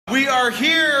We are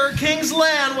here, King's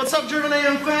Land. What's up, German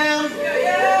AM fam?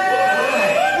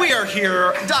 Yeah. We are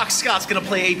here. Doc Scott's gonna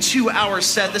play a 2-hour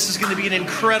set. This is gonna be an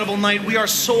incredible night. We are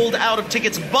sold out of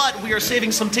tickets, but we are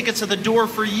saving some tickets at the door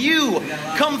for you.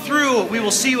 Come through. We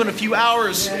will see you in a few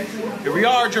hours. Here we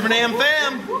are, German AM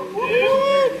fam.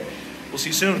 We'll see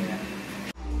you soon.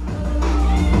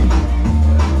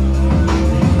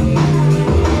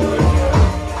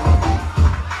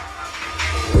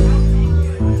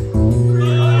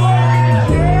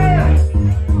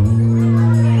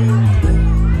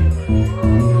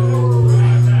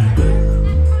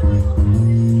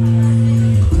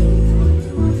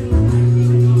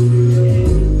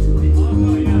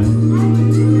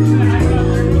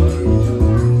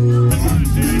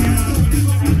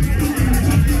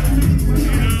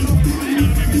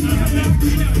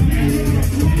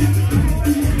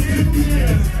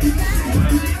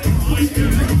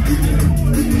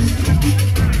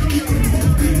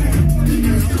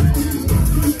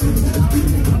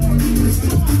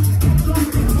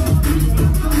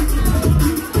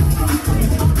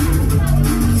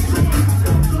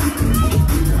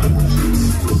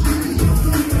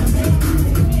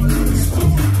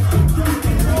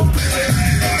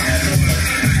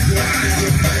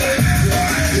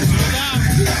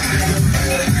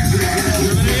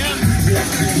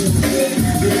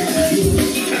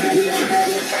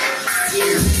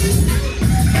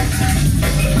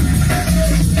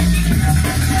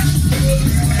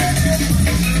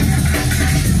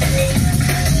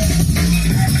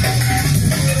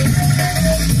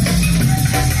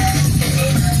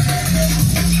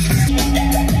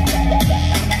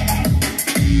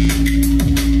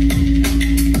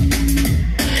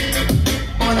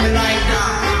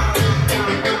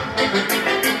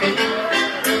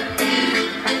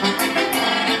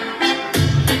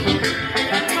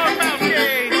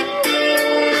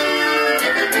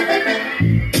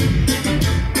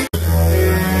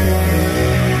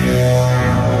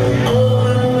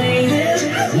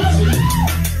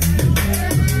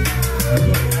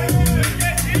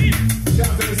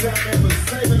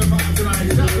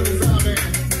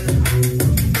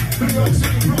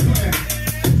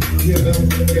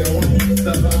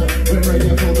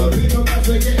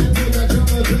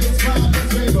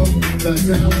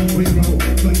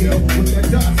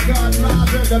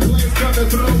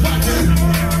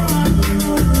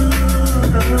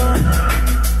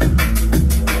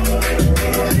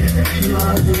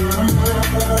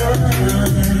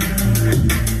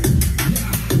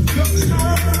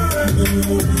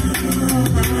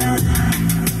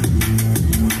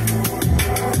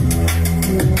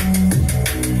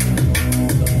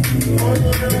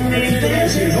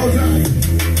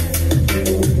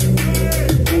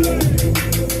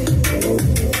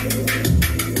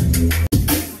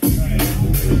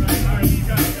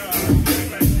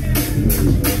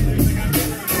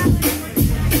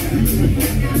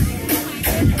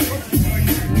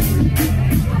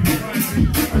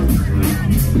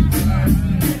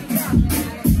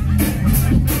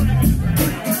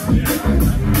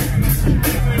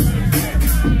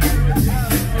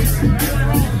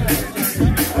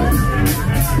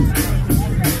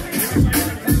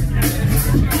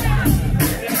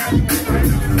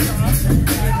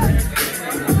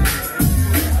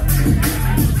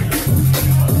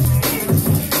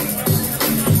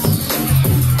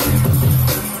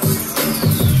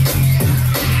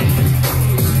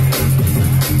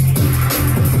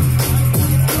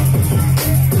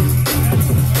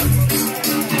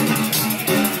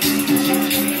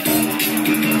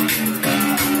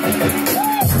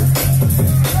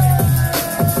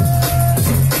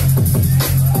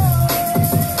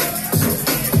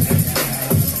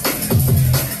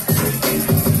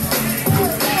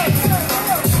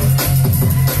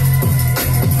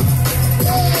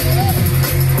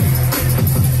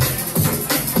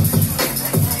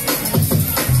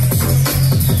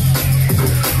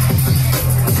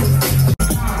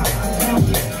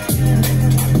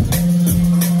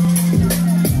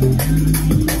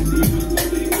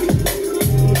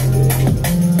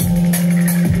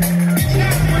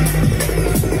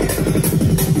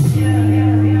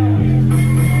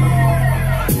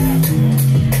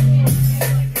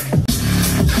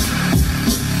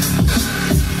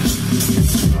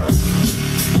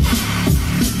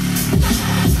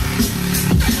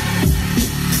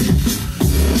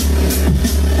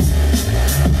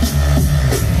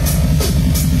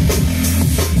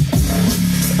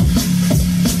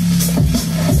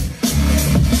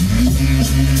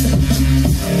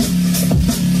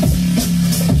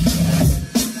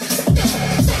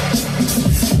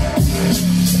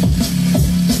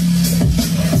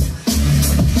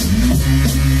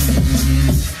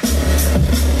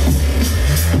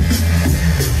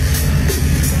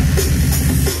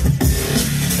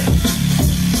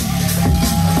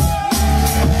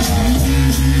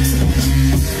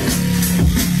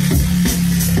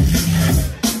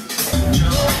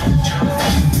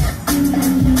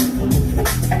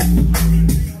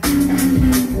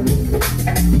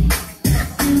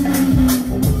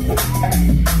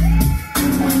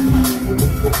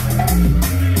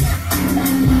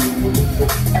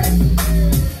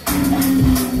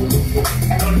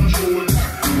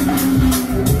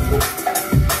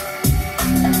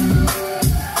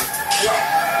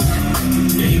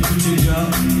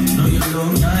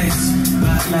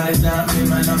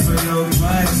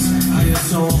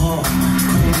 so hot,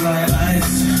 cold like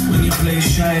ice. When you play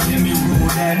shy, let me roll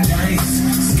that dice.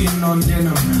 Skin on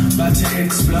denim, about to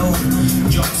explode.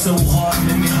 Drop so hard,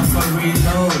 let me have a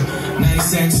reload.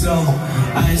 Nice and slow,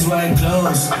 eyes wide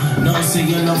closed. No, say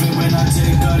you love it when I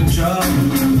take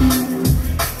control.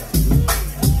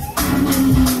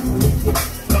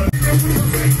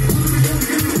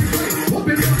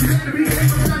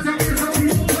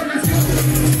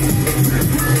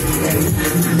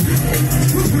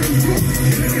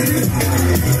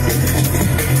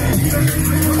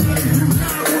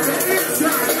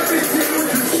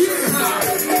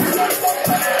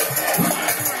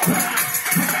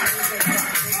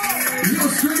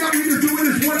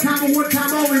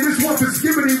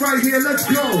 Right here, let's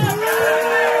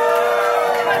go.